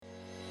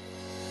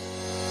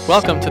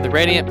Welcome to the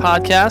Radiant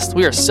Podcast.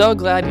 We are so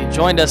glad you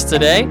joined us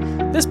today.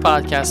 This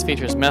podcast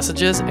features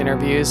messages,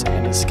 interviews,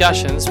 and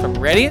discussions from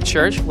Radiant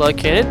Church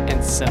located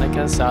in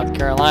Seneca, South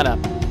Carolina.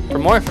 For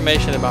more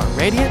information about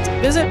Radiant,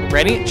 visit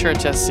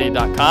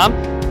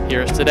radiantchurchsc.com.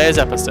 Here's today's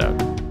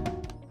episode.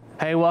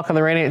 Hey, welcome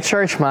to Radiant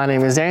Church. My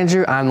name is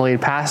Andrew. I'm the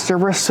lead pastor.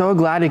 We're so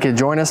glad you could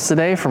join us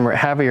today from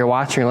wherever you're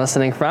watching or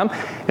listening from.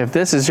 If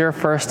this is your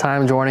first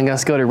time joining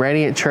us, go to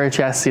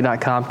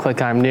radiantchurchsc.com,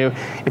 click I'm new.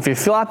 If you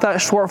fill out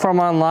that short form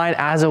online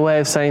as a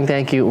way of saying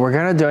thank you, we're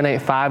going to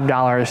donate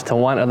 $5 to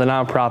one of the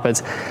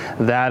nonprofits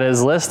that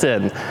is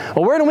listed.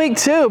 Well, we're in week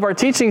 2 of our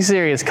teaching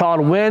series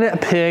called When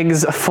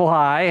Pigs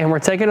Fly, and we're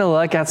taking a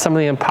look at some of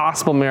the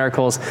impossible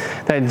miracles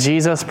that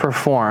Jesus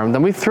performed.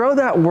 And we throw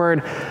that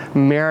word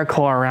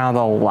miracle around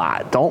a lot.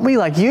 Don't we?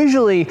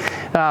 Usually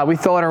we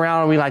throw it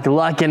around and we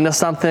luck into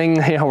something.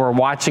 We're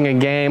watching a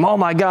game. Oh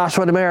my gosh,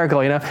 what a miracle,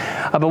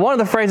 But one of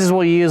the phrases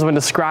we'll use when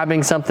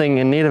describing something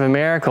in need of a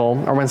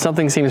miracle, or when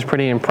something seems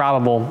pretty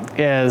improbable,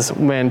 is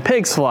when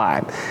pigs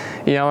fly.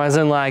 As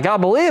in I'll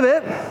believe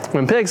it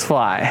when pigs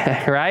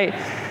fly, right?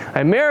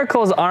 And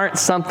miracles aren't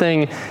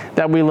something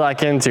that we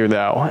luck into,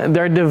 though.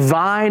 They're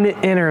divine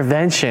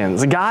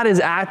interventions. God is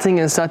acting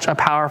in such a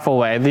powerful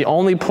way. The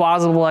only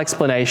plausible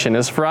explanation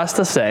is for us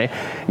to say,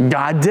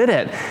 God did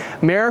it.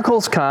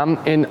 Miracles come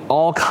in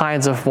all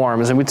kinds of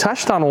forms. And we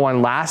touched on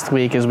one last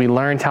week as we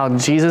learned how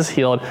Jesus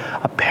healed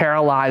a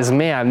paralyzed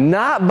man,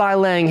 not by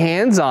laying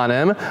hands on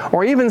him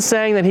or even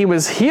saying that he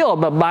was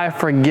healed, but by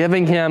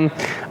forgiving him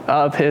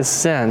of his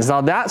sins. Now,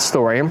 that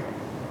story,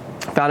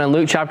 found in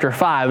Luke chapter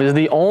 5, is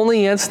the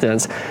only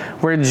instance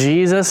where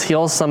Jesus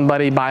heals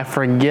somebody by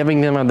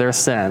forgiving them of their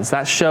sins.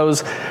 That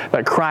shows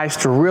that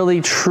Christ really,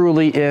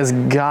 truly is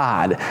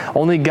God.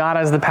 Only God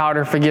has the power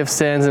to forgive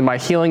sins, and by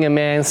healing a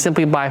man,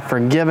 simply by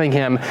forgiving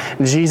him,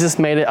 Jesus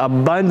made it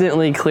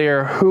abundantly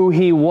clear who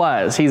he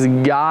was. He's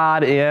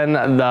God in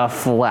the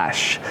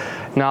flesh.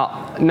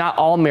 Now, not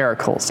all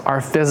miracles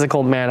are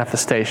physical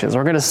manifestations.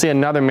 We're going to see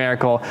another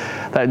miracle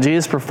that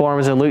Jesus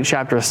performs in Luke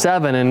chapter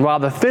 7, and while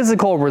the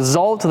physical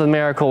result of the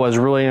miracle was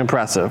really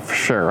impressive, for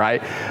sure,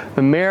 right?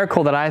 The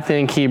miracle that I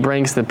think he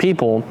brings to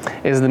people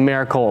is the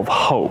miracle of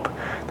hope.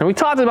 Now, we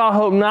talked about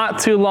hope not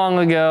too long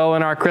ago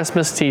in our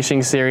Christmas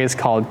teaching series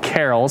called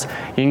Carols.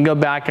 You can go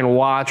back and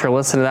watch or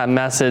listen to that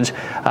message.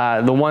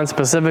 The one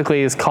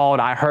specifically is called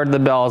I Heard the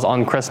Bells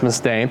on Christmas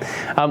Day.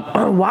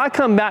 Why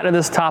come back to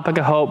this topic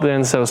of hope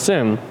then so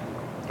soon?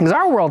 Because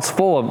our world's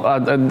full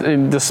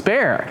of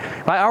despair,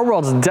 right? Our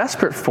world's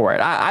desperate for it.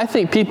 I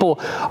think people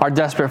are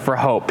desperate for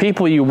hope.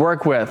 People you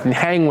work with and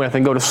hang with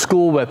and go to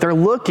school with, they're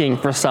looking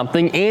for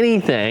something,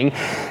 anything,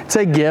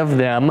 to give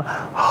them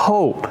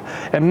hope.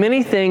 And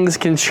many things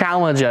can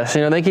challenge us.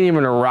 They can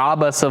even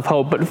rob us of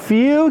hope, but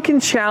few can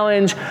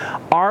challenge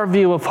our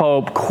view of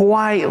hope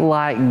quite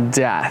like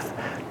death.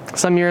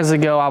 Some years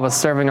ago, I was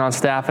serving on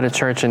staff at a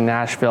church in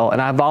Nashville,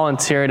 and I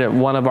volunteered at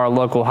one of our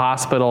local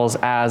hospitals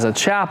as a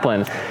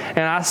chaplain. And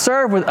I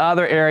served with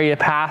other area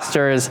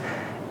pastors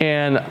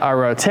in a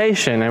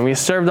rotation, and we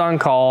served on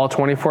call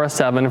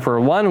 24/7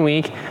 for 1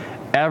 week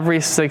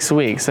every 6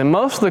 weeks. And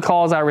most of the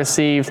calls I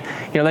received,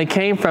 they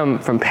came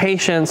from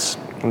patients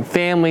and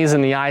families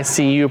in the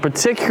ICU,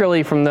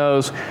 particularly from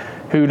those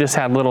who just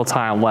had little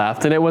time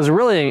left. And it was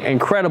really an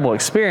incredible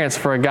experience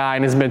for a guy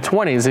in his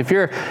mid-20s. If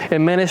you're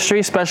in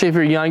ministry, especially if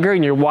you're younger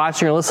and you're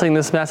watching or listening to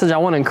this message, I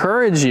want to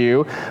encourage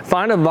you,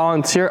 find a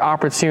volunteer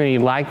opportunity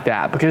like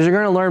that, because you're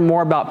going to learn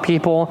more about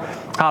people,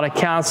 how to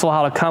counsel,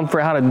 how to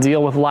comfort, how to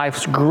deal with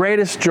life's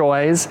greatest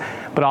joys,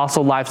 but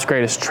also life's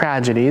greatest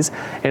tragedies,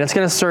 and it's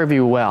going to serve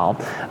you well.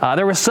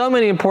 There were so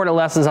many important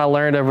lessons I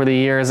learned over the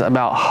years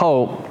about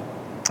hope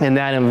in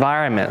that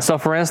environment. So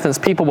for instance,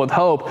 people with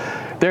hope,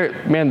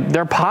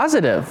 they're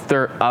positive,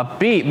 they're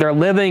upbeat, they're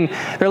living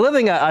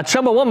a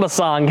Chumbawamba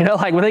song,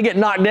 when they get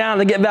knocked down,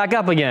 they get back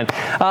up again.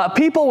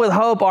 People with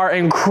hope are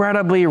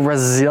incredibly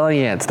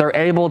resilient. They're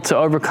able to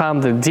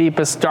overcome the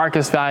deepest,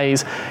 darkest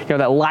valleys,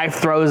 that life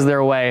throws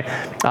their way.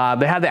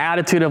 They have the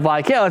attitude of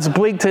it's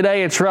bleak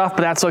today, it's rough,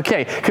 but that's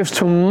okay, because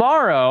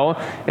tomorrow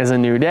is a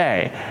new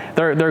day.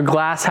 They're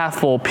glass half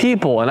full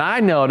people, and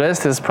I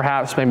noticed, as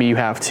perhaps maybe you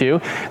have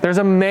too, there's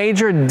a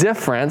major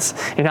difference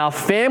in how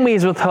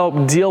families with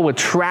hope deal with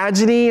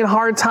tragedy and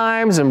hard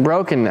times and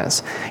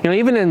brokenness.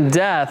 Even in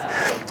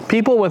death,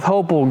 people with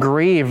hope will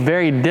grieve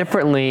very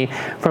differently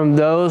from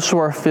those who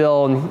are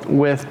filled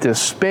with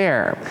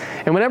despair.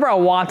 And whenever I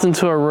walked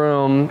into a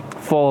room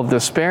full of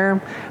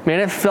despair,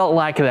 it felt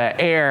like the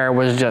air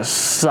was just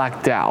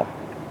sucked out.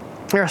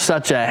 There's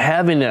such a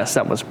heaviness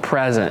that was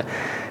present.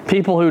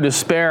 People who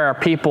despair are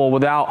people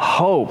without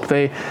hope.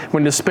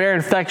 When despair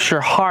infects your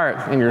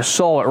heart and your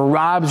soul, it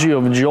robs you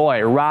of joy.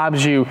 It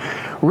robs you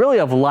really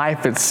of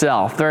life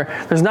itself.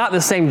 There's not the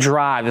same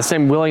drive, the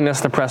same willingness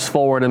to press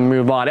forward and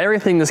move on.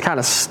 Everything just kind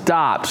of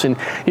stops, and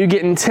you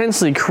get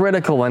intensely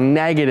critical and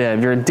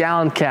negative. You're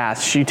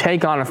downcast. You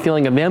take on a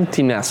feeling of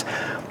emptiness.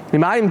 You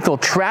might even feel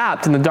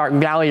trapped in the dark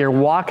valley you're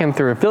walking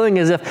through, feeling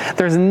as if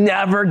there's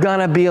never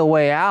gonna be a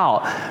way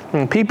out.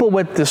 And people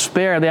with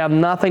despair, they have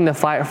nothing to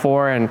fight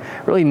for and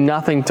really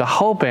nothing to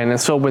hope in. And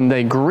so when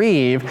they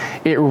grieve,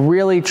 it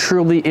really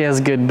truly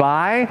is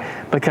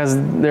goodbye because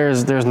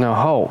there's no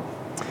hope.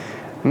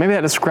 Maybe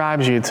that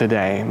describes you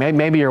today.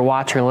 Maybe you're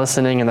watching or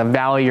listening and the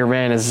valley you're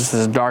in is just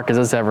as dark as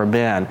it's ever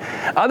been.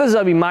 Others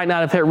of you might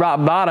not have hit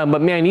rock bottom,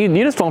 but man,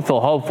 you just don't feel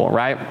hopeful,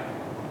 right?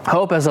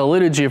 Hope has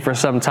eluded you for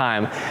some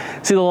time.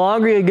 See, the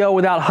longer you go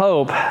without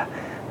hope,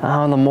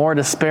 the more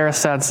despair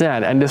sets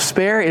in. And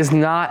despair is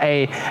not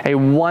a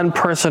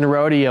one-person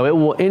rodeo. It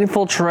will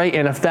infiltrate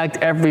and affect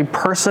every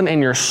person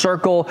in your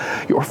circle,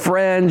 your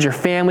friends, your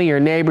family, your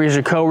neighbors,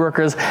 your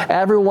coworkers.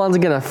 Everyone's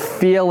going to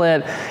feel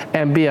it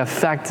and be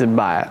affected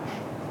by it.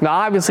 Now,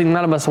 obviously,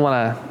 none of us want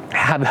to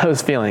have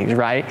those feelings,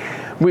 right?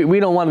 We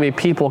don't want to be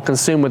people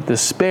consumed with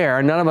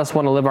despair. None of us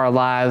want to live our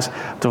lives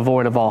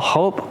devoid of all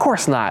hope. Of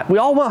course not. We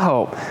all want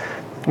hope.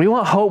 We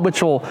want hope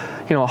which will,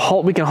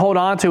 hope we can hold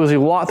on to as we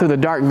walk through the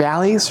dark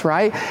valleys,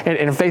 right?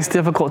 And face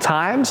difficult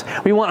times.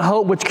 We want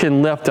hope which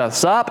can lift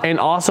us up and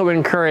also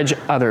encourage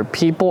other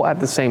people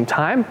at the same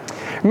time.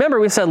 Remember,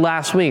 we said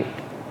last week,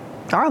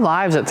 our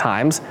lives at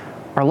times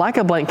are like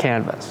a blank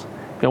canvas.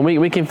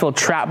 We can feel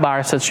trapped by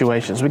our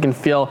situations. We can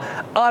feel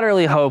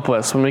utterly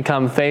hopeless when we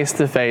come face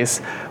to face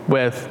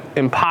with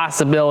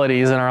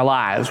impossibilities in our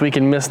lives. We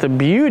can miss the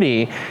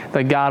beauty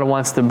that God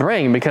wants to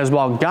bring because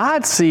while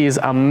God sees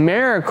a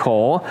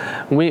miracle,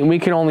 we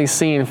can only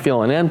see and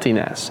feel an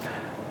emptiness.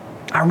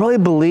 I really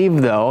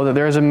believe, though, that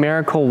there's a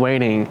miracle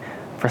waiting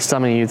for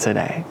some of you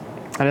today.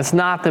 And it's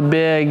not the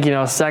big,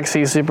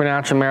 sexy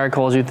supernatural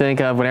miracles you think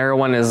of when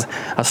everyone is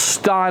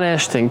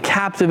astonished and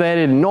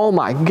captivated and oh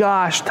my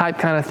gosh type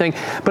kind of thing.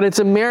 But it's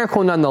a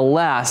miracle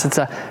nonetheless.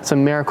 It's a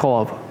miracle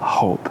of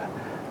hope.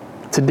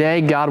 Today,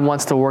 God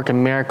wants to work a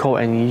miracle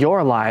in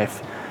your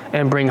life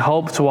and bring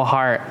hope to a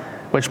heart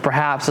which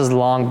perhaps has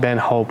long been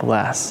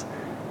hopeless.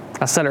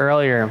 I said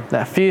earlier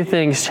that few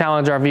things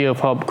challenge our view of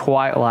hope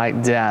quite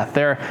like death.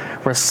 There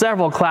were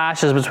several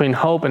clashes between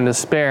hope and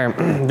despair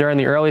during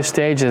the early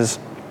stages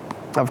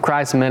of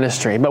Christ's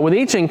ministry. But with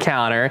each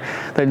encounter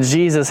that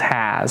Jesus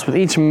has, with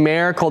each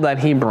miracle that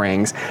he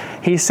brings,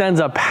 he sends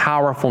a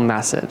powerful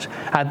message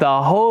that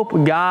the hope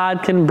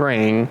God can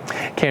bring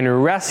can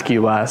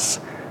rescue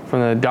us from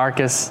the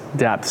darkest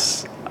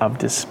depths of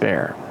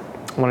despair.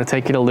 I want to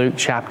take you to Luke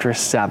chapter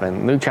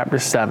 7. Luke chapter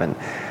 7.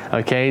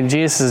 Okay,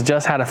 Jesus has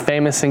just had a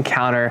famous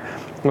encounter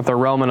with a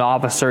Roman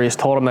officer. He's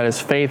told him that his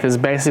faith has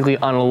basically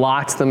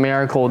unlocked the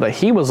miracle that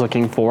he was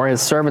looking for.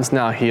 His servant's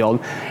now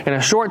healed. And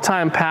a short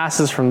time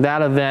passes from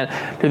that event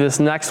to this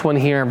next one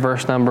here in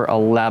verse number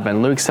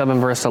 11. Luke 7,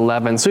 verse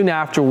 11. Soon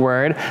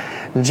afterward,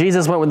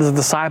 Jesus went with his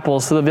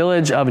disciples to the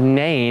village of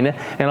Nain,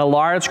 and a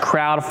large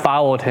crowd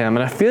followed him.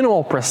 And a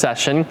funeral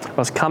procession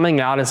was coming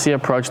out as he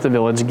approached the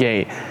village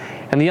gate.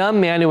 And the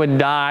young man who had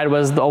died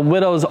was the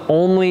widow's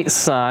only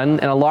son,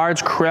 and a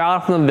large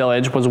crowd from the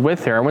village was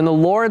with her. When the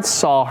Lord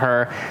saw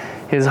her,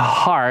 his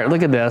heart,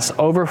 look at this,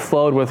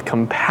 overflowed with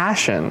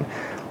compassion.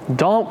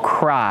 "Don't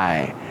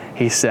cry,"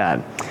 he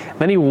said.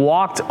 Then he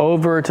walked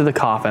over to the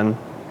coffin,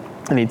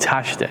 and he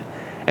touched it.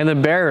 And the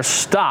bearer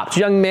stopped.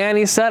 "Young man,"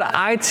 he said,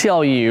 "I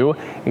tell you,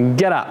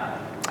 get up."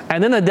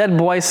 And then the dead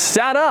boy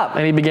sat up,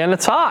 and he began to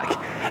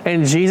talk.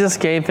 And Jesus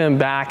gave him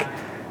back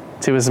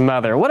to his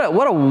mother. What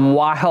a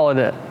wild,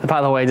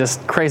 by the way,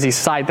 just crazy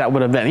sight that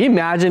would have been. Can you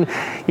imagine,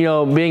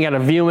 being at a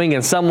viewing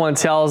and someone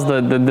tells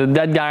the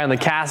dead guy in the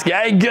casket,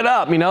 "Hey, get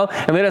up,"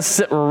 and they just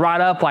sit right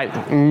up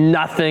like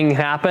nothing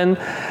happened.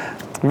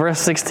 Verse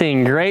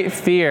 16, great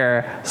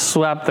fear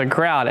swept the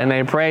crowd, and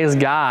they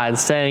praised God,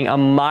 saying, "A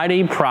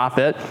mighty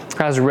prophet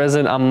has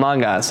risen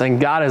among us, and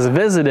God has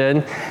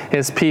visited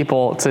his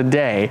people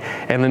today."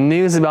 And the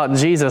news about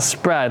Jesus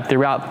spread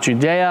throughout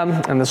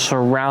Judea and the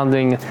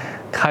surrounding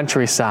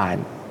countryside.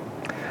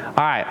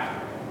 All right.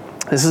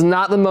 This is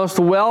not the most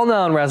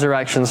well-known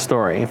resurrection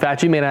story. In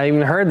fact, you may not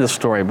even heard this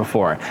story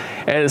before.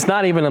 And it's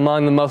not even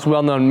among the most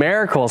well-known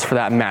miracles for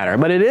that matter.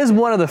 But it is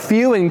one of the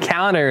few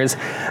encounters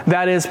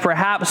that is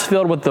perhaps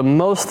filled with the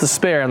most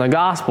despair in the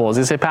Gospels.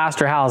 You say,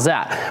 "Pastor, how's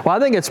that?" Well, I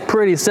think it's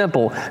pretty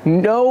simple.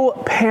 No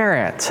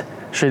parent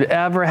should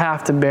ever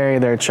have to bury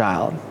their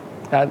child.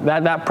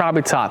 That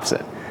probably tops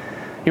it.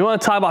 You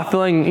want to talk about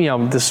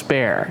feeling,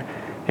 despair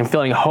and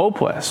feeling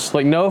hopeless.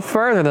 Look no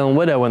further than the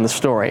widow in the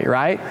story,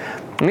 right?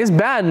 And it's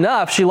bad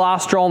enough she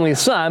lost her only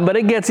son, but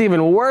it gets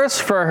even worse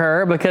for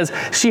her because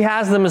she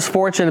has the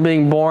misfortune of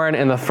being born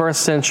in the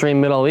first century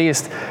Middle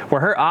East,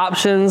 where her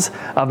options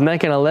of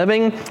making a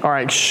living are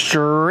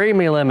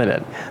extremely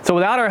limited. So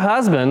without her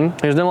husband,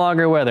 who's no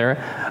longer with her,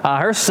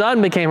 her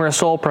son became her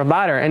sole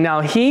provider, and now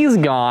he's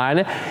gone,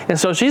 and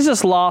so she's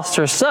just lost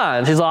her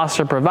son. She's lost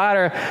her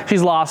provider.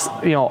 She's lost,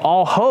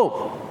 all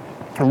hope.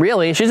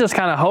 Really, she's just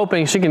kind of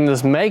hoping she can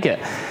just make it.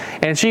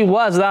 And she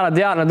was, without a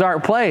doubt, in a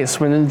dark place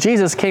when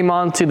Jesus came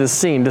onto the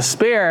scene.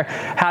 Despair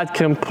had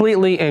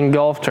completely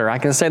engulfed her. I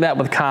can say that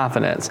with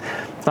confidence.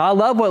 Now, I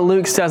love what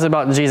Luke says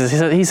about Jesus.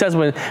 He says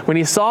when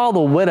he saw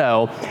the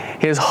widow,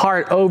 his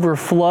heart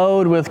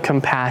overflowed with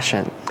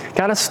compassion.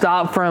 Got to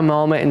stop for a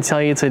moment and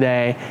tell you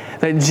today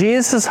that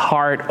Jesus'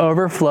 heart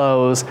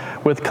overflows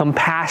with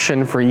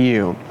compassion for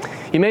you.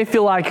 You may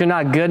feel like you're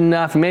not good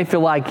enough. You may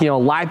feel like,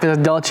 life has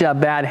dealt you a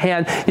bad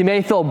hand. You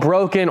may feel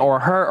broken or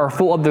hurt or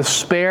full of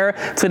despair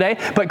today,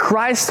 but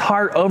Christ's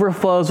heart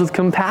overflows with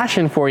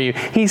compassion for you.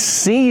 He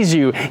sees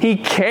you. He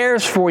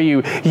cares for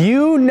you.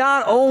 You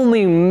not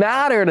only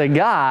matter to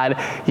God,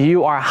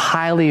 you are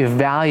highly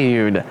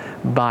valued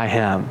by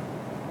Him.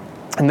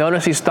 And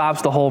notice he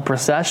stops the whole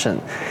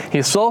procession.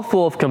 He's so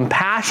full of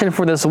compassion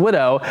for this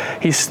widow,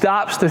 he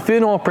stops the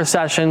funeral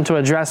procession to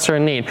address her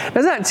need.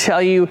 Doesn't that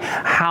tell you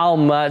how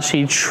much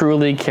he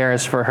truly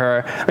cares for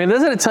her? I mean,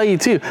 doesn't it tell you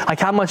too, like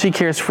how much he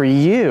cares for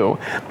you?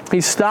 He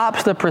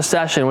stops the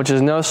procession, which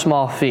is no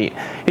small feat.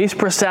 These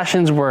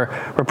processions were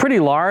pretty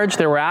large.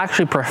 There were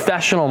actually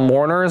professional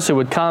mourners who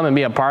would come and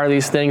be a part of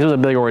these things. It was a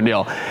big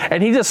ordeal.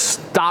 And he just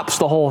stops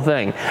the whole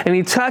thing. And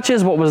he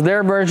touches what was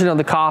their version of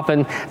the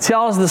coffin,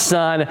 tells the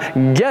son,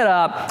 get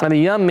up, and the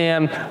young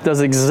man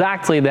does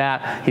exactly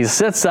that. He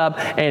sits up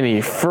and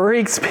he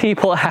freaks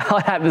people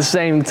out at the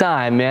same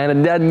time, man.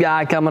 A dead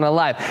guy coming to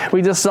life.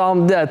 We just saw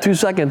him dead 2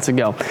 seconds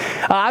ago.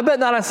 I bet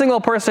not a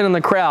single person in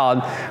the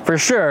crowd for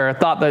sure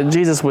thought that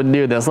Jesus would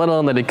do this, let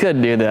alone that he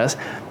could do this.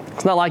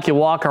 It's not like you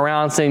walk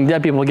around seeing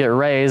dead people get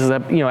raised,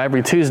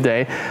 every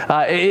Tuesday.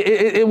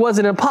 It was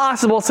an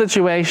impossible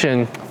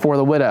situation for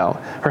the widow.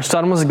 Her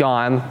son was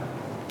gone.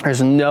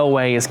 There's no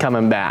way he's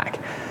coming back.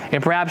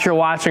 And perhaps you're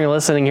watching or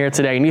listening here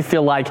today and you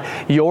feel like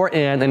you're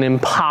in an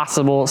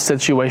impossible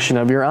situation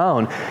of your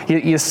own.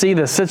 You see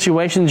the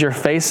situations you're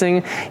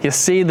facing, you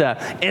see the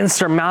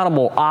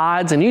insurmountable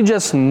odds, and you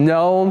just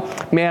know,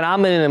 man,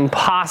 I'm in an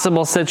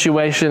impossible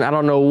situation. I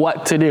don't know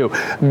what to do.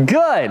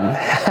 Good,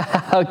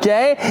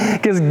 okay?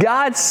 Because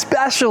God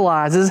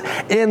specializes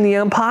in the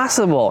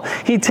impossible.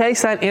 He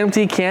takes that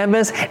empty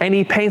canvas and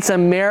he paints a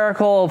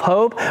miracle of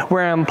hope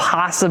where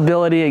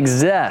impossibility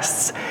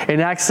exists. In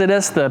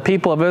Exodus, the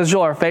people of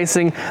Israel are facing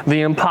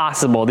the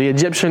impossible. The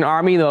Egyptian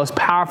army, the most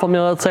powerful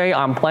military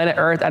on planet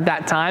Earth at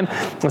that time,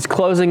 was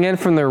closing in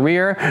from the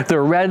rear. The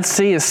Red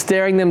Sea is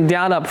staring them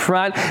down up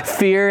front.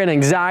 Fear and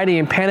anxiety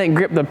and panic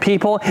grip the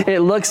people.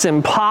 It looks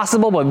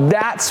impossible, but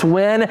that's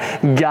when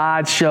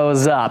God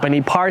shows up. And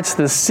he parts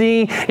the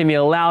sea and he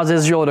allows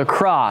Israel to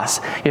cross.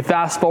 You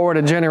fast forward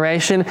a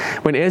generation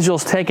when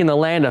Israel's taking the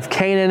land of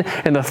Canaan,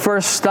 and the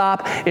first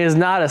stop is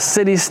not a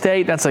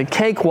city-state that's a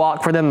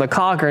cakewalk for them to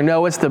conquer.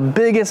 No, it's the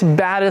biggest,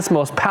 baddest,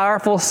 most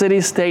powerful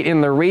city-state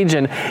in the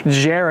region,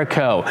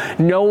 Jericho.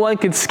 No one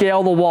could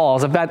scale the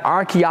walls. In fact,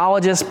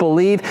 archaeologists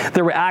believe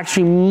there were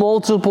actually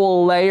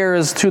multiple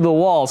layers to the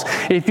walls.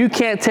 If you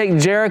can't take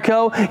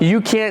Jericho, you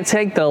can't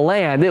take the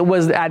land. It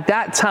was at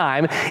that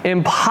time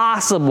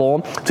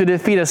impossible to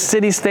defeat a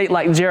city-state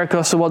like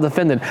Jericho so well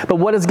defended. But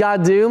what does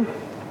God do?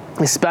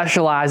 He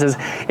specializes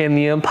in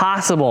the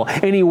impossible,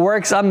 and he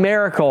works a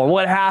miracle. And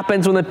what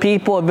happens when the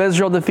people of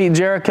Israel defeat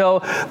Jericho?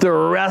 The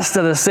rest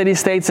of the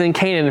city-states in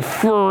Canaan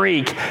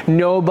freak.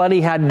 Nobody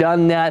had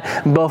done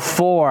that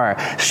before.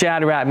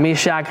 Shadrach,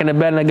 Meshach, and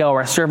Abednego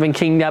are serving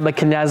King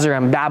Nebuchadnezzar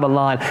in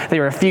Babylon.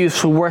 They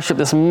refuse to worship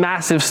this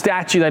massive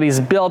statue that he's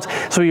built,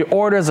 so he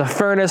orders a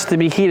furnace to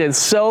be heated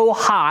so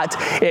hot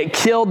it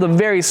killed the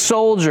very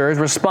soldiers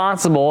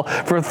responsible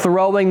for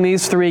throwing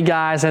these three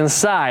guys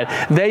inside.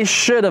 They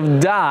should have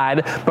died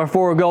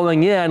before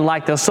going in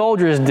like the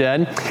soldiers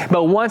did.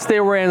 But once they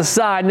were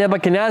inside,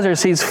 Nebuchadnezzar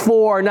sees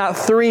 4, not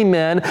 3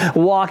 men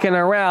walking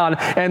around,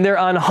 and they're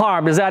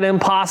unharmed. Is that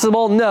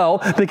impossible? No,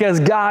 because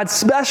God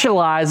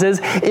specializes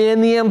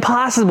in the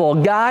impossible.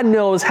 God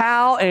knows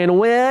how and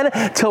when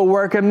to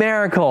work a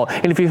miracle.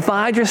 And if you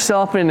find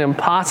yourself in an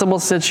impossible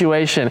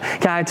situation,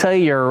 can I tell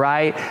you, you're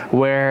right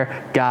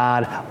where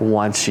God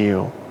wants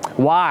you.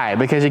 Why?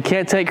 Because you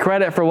can't take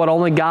credit for what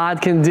only God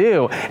can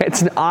do.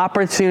 It's an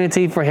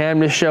opportunity for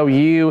him to show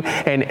you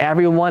and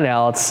everyone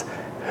else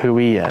who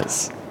he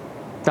is.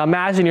 Now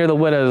imagine you're the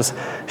widow's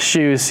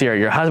shoes here.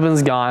 Your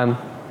husband's gone.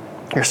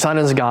 Your son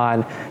is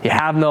gone. You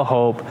have no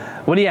hope.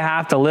 What do you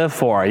have to live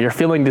for? You're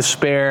feeling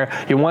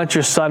despair. You want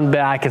your son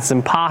back. It's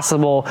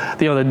impossible.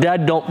 The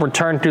dead don't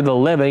return to the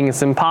living.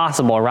 It's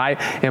impossible,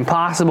 right?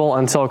 Impossible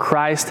until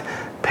Christ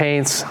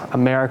paints a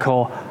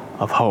miracle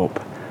of hope.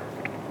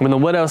 When the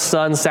widow's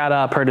son sat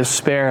up, her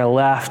despair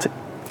left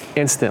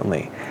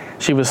instantly.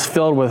 She was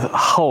filled with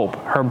hope.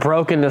 Her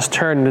brokenness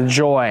turned to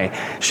joy.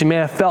 She may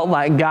have felt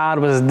like God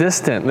was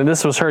distant, that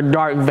this was her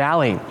dark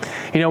valley.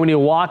 When you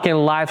walk in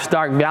life's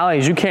dark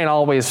valleys, you can't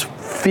always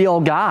feel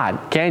God,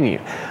 can you?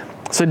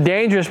 It's a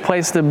dangerous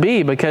place to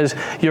be because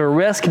you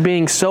risk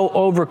being so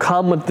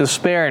overcome with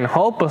despair and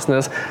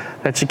hopelessness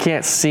that you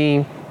can't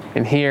see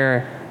and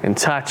hear and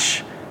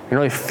touch and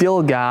really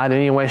feel God in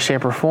any way,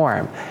 shape, or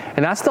form.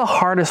 And that's the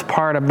hardest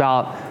part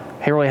about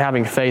really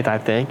having faith, I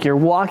think. You're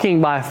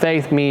walking by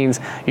faith means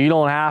you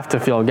don't have to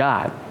feel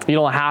God. You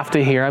don't have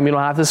to hear him. You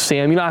don't have to see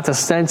him. You don't have to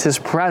sense his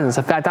presence.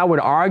 In fact, I would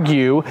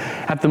argue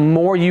that the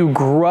more you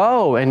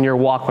grow in your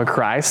walk with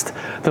Christ,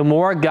 the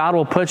more God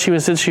will put you in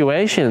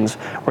situations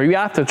where you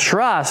have to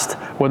trust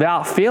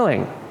without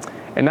feeling.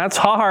 And that's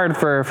hard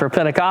for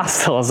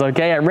Pentecostals,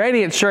 okay? At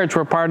Radiant Church,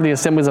 we're part of the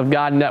Assemblies of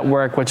God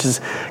Network, which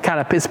is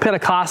it's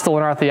Pentecostal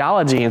in our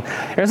theology. And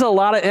there's a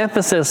lot of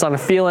emphasis on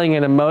feeling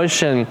and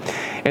emotion.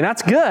 And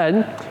that's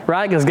good,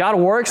 right? Because God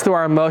works through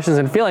our emotions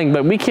and feeling,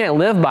 but we can't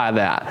live by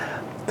that.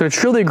 To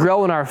truly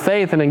grow in our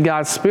faith and in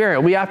God's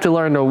Spirit, we have to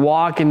learn to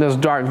walk in those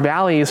dark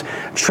valleys,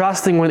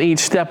 trusting with each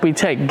step we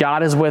take.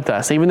 God is with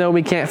us. Even though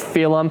we can't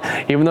feel him,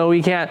 even though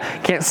we can't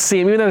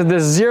see him, even though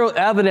there's zero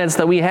evidence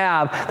that we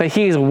have that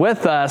he's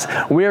with us,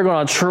 we are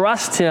going to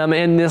trust him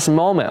in this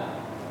moment.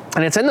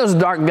 And it's in those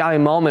dark valley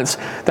moments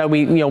that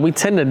we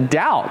tend to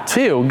doubt,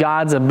 too,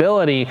 God's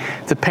ability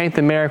to paint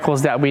the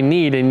miracles that we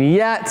need. And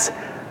yet,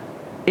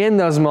 in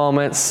those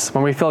moments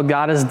when we feel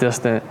God is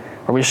distant,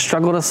 or we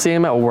struggle to see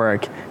him at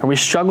work, or we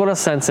struggle to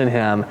sense in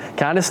him,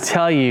 can I just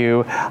tell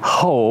you,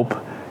 hope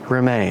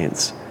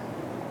remains.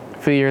 A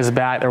few years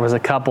back, there was a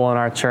couple in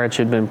our church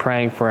who'd been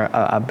praying for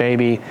a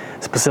baby,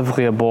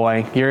 specifically a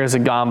boy. Years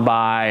had gone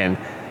by,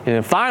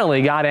 and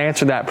finally, God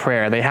answered that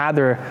prayer. They had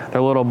their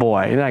little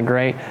boy. Isn't that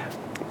great?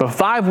 But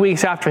 5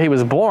 weeks after he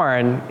was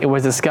born, it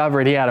was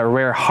discovered he had a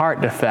rare heart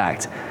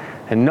defect.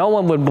 And no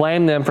one would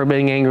blame them for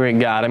being angry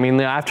at God. I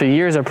mean, after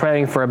years of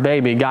praying for a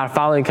baby, God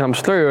finally comes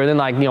through. And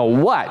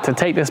then what? To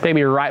take this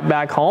baby right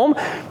back home?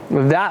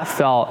 That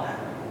felt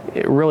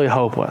really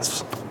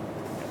hopeless.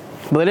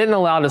 But they didn't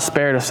allow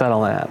despair to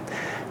settle in.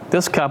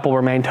 This couple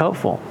remained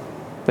hopeful.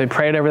 They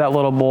prayed over that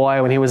little boy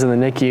when he was in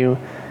the NICU.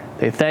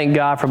 They thanked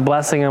God for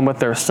blessing him with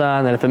their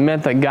son. And if it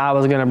meant that God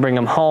was going to bring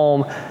him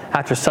home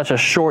after such a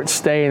short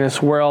stay in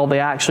this world, they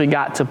actually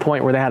got to a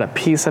point where they had a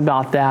peace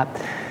about that.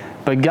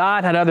 But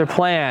God had other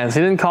plans.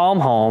 He didn't call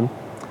them home.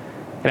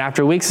 And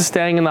after weeks of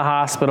staying in the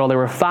hospital, they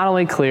were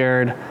finally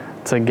cleared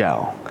to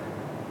go.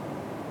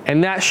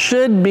 And that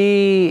should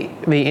be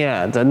the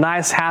end. A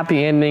nice,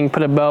 happy ending,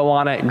 put a bow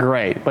on it,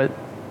 great. But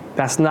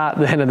that's not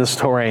the end of the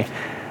story.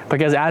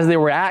 Because as they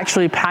were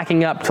actually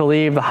packing up to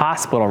leave the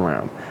hospital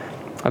room,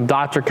 a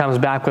doctor comes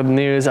back with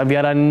news of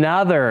yet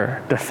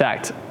another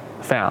defect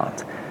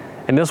found.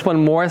 And this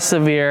one more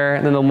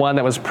severe than the one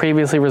that was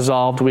previously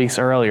resolved weeks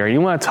earlier.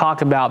 You want to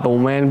talk about the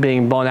wind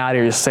being blown out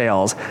of your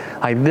sails.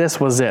 Like, this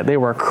was it. They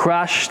were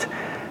crushed.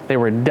 They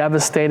were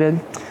devastated.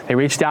 They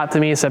reached out to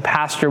me and said,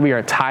 Pastor, we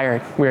are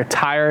tired. We are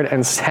tired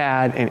and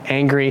sad and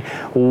angry.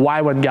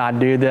 Why would God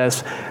do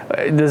this?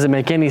 Does it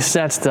make any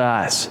sense to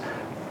us?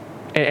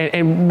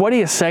 And what do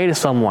you say to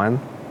someone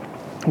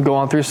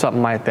going through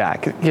something like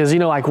that? Because,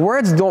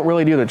 words don't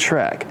really do the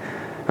trick.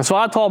 And so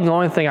I told him the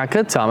only thing I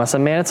could tell him. I said,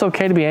 man, it's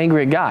okay to be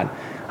angry at God.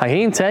 He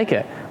didn't take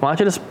it. Why don't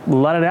you just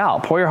let it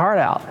out? Pour your heart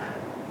out.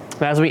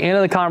 And as we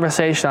ended the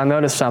conversation, I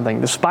noticed something.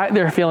 Despite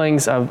their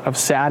feelings of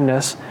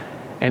sadness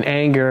and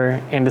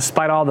anger, and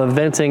despite all the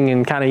venting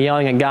and kind of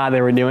yelling at God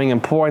they were doing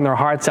and pouring their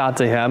hearts out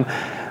to him,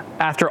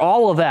 after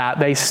all of that,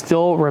 they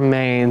still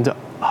remained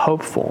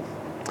hopeful.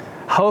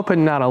 Hope had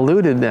not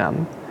eluded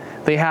them.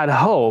 They had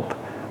hope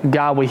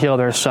God would heal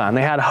their son.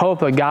 They had hope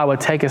that God would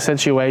take a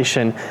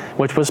situation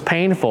which was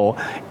painful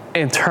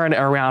and turn it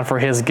around for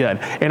his good.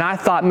 And I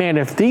thought, man,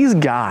 if these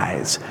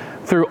guys,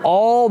 through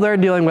all they're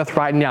dealing with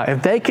right now,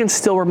 if they can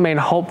still remain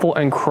hopeful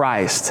in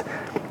Christ,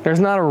 there's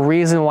not a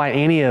reason why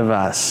any of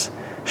us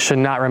should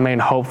not remain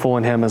hopeful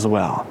in him as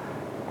well.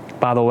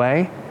 By the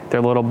way,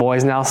 their little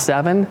boy's now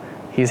 7.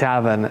 He's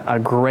having a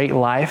great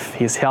life.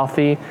 He's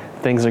healthy.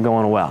 Things are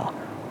going well.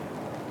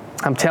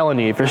 I'm telling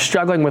you, if you're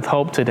struggling with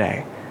hope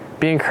today,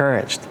 be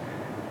encouraged.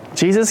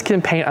 Jesus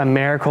can paint a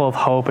miracle of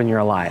hope in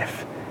your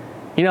life.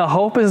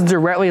 Hope is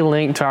directly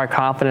linked to our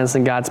confidence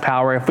in God's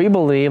power. If we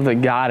believe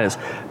that God is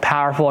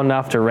powerful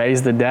enough to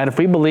raise the dead, if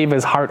we believe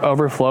his heart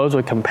overflows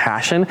with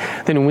compassion,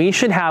 then we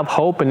should have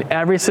hope in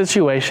every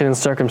situation and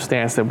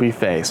circumstance that we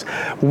face.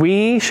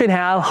 We should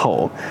have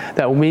hope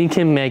that we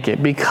can make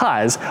it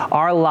because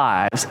our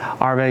lives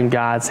are in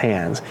God's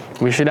hands.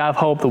 We should have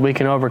hope that we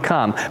can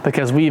overcome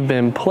because we've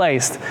been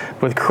placed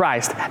with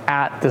Christ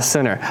at the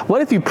center.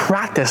 What if you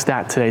practiced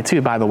that today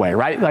too, by the way,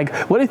 right?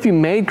 What if you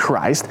made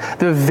Christ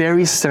the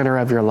very center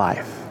of your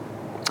life?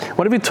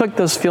 What if you took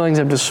those feelings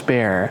of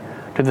despair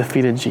to the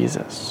feet of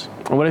Jesus?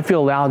 And what if you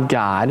allowed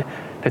God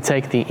to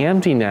take the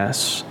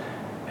emptiness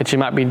that you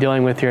might be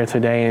dealing with here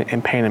today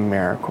and paint a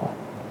miracle?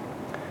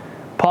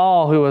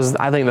 Paul, who was,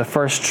 I think, the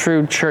first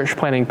true church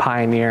planting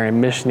pioneer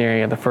and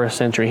missionary of the first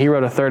century, he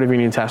wrote a third of your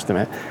New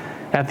Testament.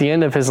 At the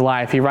end of his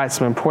life, he writes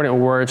some important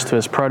words to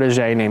his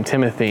protege named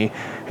Timothy,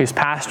 who's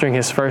pastoring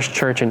his first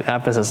church in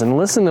Ephesus. And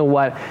listen to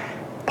what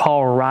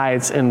Paul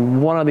writes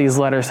in one of these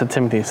letters to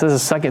Timothy. So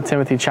this is 2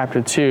 Timothy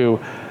chapter 2,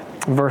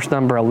 verse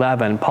number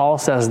 11. Paul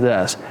says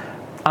this,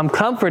 I'm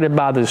comforted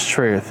by this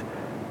truth,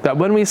 that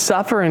when we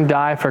suffer and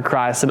die for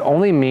Christ, it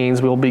only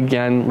means we'll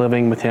begin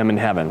living with him in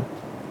heaven.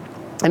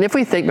 And if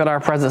we think that our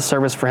present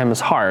service for him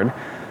is hard,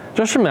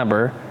 just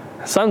remember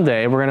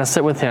someday we're going to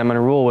sit with him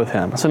and rule with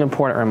him. It's an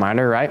important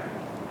reminder, right?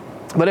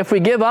 But if we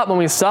give up when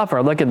we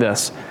suffer, look at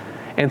this,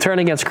 and turn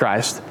against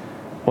Christ,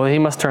 well, he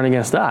must turn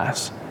against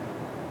us.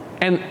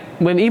 And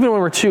even when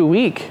we're too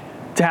weak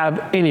to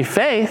have any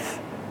faith,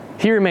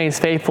 he remains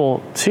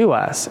faithful to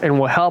us and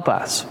will help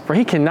us. For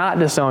he cannot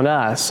disown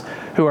us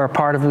who are a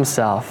part of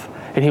himself,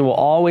 and he will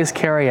always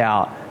carry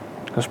out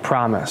his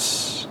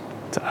promise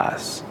to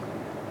us.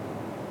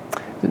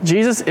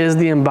 Jesus is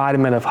the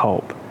embodiment of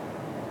hope.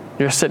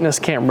 Your sickness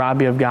can't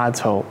rob you of God's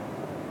hope.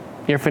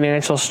 Your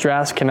financial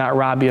stress cannot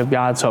rob you of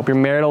God's hope. Your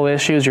marital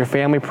issues, your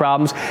family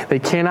problems, they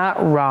cannot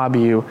rob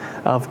you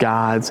of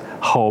God's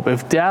hope.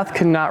 If death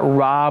cannot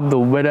rob the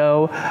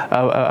widow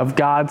of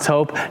God's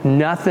hope,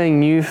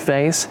 nothing you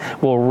face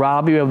will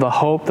rob you of the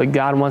hope that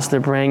God wants to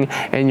bring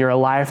in your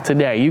life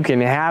today. You can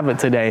have it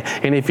today.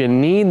 And if you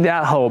need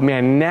that hope,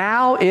 man,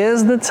 now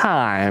is the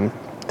time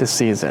to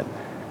seize it.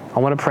 I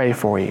want to pray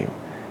for you.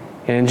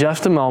 And in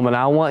just a moment,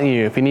 I want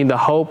you, if you need the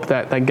hope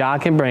that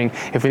God can bring,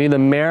 if you need the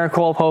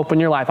miracle of hope in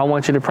your life, I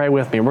want you to pray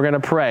with me. We're going to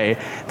pray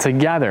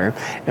together,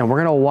 and we're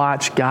going to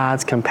watch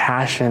God's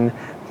compassion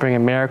bring a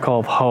miracle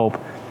of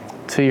hope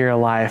to your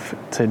life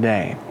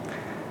today.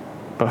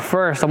 But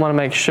first, I want to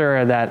make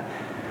sure that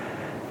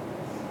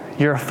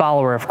you're a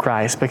follower of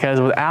Christ,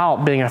 because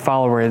without being a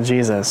follower of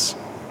Jesus,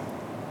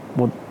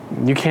 well,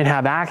 you can't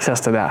have access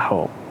to that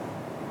hope.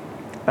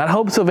 That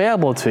hope's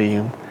available to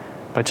you,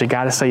 but you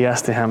got to say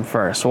yes to him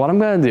first. So what I'm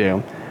going to do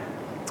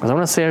is I'm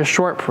going to say a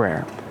short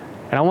prayer.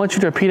 And I want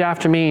you to repeat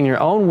after me in your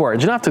own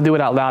words. You don't have to do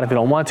it out loud if you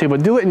don't want to,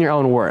 but do it in your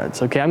own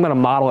words, okay? I'm going to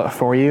model it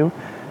for you,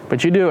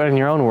 but you do it in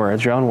your own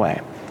words, your own way.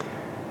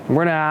 And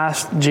we're going to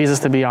ask Jesus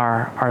to be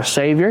our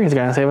Savior. He's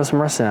going to save us from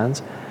our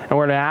sins. And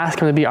we're going to ask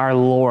him to be our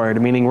Lord,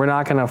 meaning we're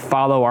not going to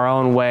follow our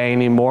own way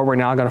anymore. We're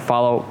now going to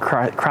follow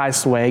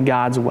Christ's way,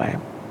 God's way.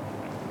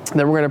 And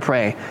then we're going to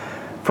pray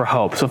for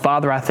hope. So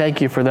Father, I thank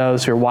you for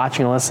those who are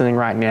watching and listening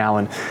right now.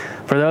 And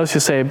for those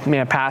who say,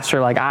 man, Pastor,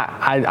 like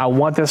I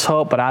want this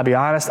hope, but I'll be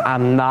honest,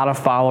 I'm not a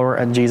follower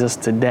of Jesus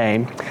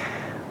today,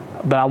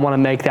 but I want to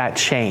make that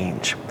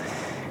change.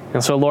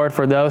 And so, Lord,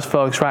 for those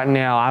folks right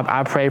now,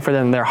 I pray for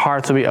them, their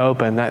hearts will be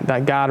open,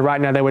 that God right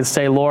now, they would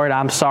say, Lord,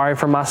 I'm sorry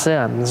for my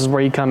sin. This is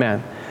where you come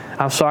in.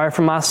 I'm sorry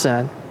for my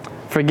sin.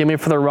 Forgive me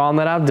for the wrong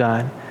that I've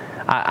done.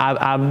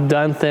 I've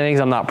done things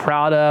I'm not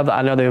proud of.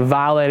 I know they've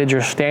violated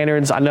your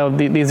standards. I know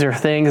these are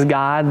things,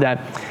 God,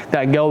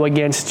 that go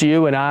against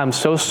you, and I'm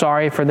so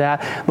sorry for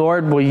that.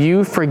 Lord, will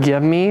you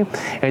forgive me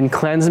and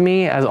cleanse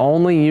me as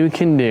only you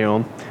can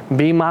do?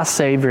 Be my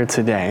Savior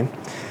today,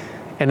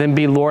 and then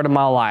be Lord of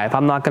my life.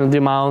 I'm not going to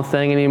do my own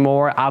thing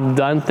anymore. I've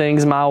done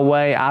things my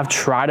way. I've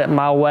tried it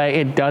my way.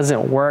 It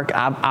doesn't work.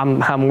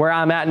 I'm where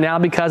I'm at now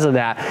because of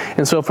that.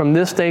 And so from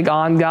this day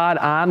on, God,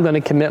 I'm going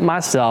to commit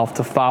myself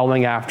to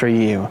following after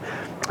you.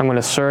 I'm going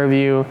to serve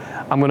you.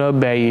 I'm going to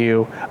obey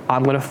you.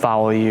 I'm going to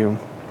follow you.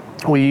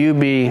 Will you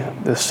be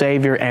the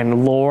Savior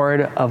and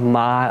Lord of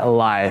my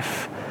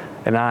life?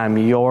 And I am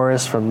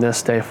yours from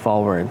this day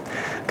forward.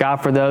 God,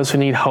 for those who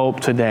need hope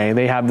today,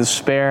 they have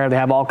despair, they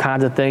have all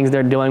kinds of things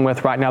they're dealing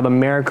with right now. The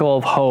miracle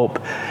of hope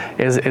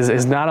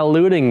is not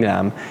eluding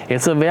them.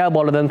 It's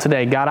available to them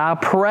today. God, I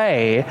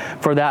pray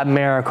for that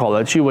miracle,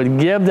 that you would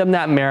give them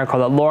that miracle,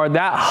 that, Lord,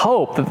 that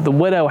hope that the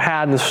widow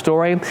had in the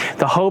story,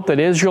 the hope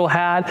that Israel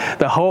had,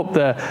 the hope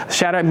the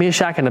Shadrach,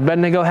 Meshach, and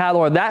Abednego had,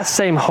 Lord, that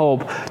same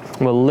hope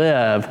will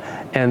live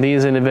in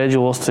these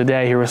individuals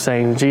today who are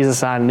saying,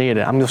 Jesus, I need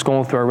it. I'm just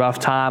going through a rough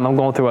time. I'm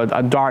going through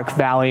a dark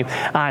valley.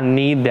 I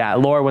need that.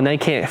 Lord, when they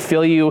can't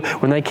feel you,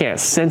 when they can't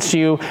sense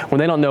you, when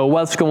they don't know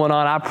what's going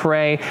on, I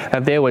pray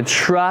that they would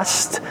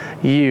trust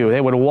you.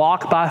 They would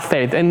walk by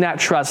faith in that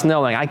trust,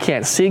 knowing I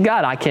can't see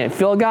God, I can't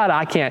feel God,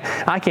 I can't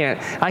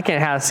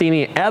see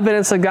any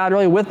evidence of God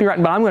really with me right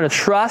now, but I'm going to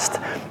trust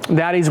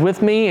that he's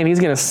with me and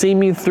he's going to see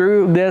me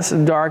through this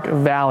dark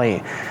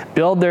valley.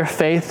 Build their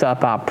faith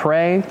up, I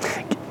pray.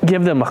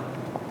 Give them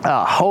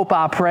hope,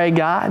 I pray,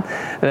 God,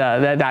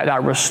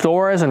 that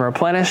restores and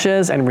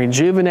replenishes and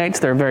rejuvenates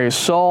their very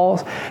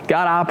souls.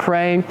 God, I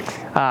pray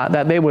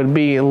that they would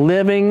be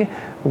living,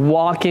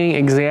 walking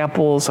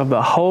examples of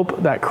the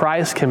hope that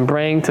Christ can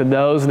bring to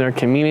those in their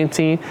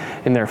community,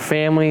 in their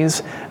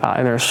families,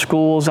 in their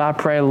schools. I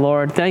pray,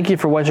 Lord, thank you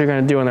for what you're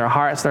going to do in their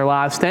hearts, their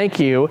lives. Thank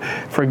you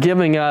for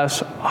giving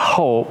us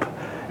hope.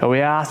 And we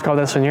ask all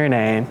this in your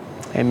name.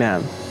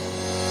 Amen.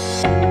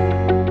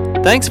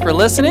 Thanks for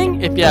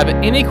listening. If you have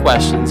any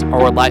questions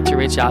or would like to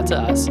reach out to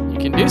us, you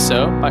can do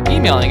so by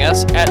emailing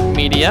us at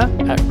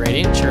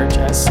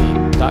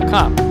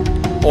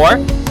media@radiantchurchsc.com or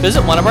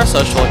visit one of our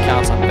social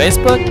accounts on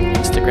Facebook,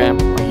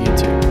 Instagram, or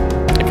YouTube.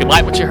 If you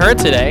like what you heard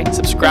today,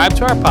 subscribe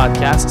to our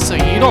podcast so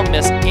you don't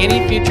miss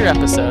any future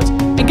episodes,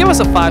 and give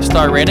us a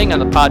 5-star rating on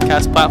the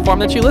podcast platform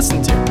that you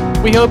listen to.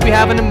 We hope you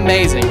have an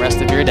amazing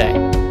rest of your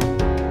day.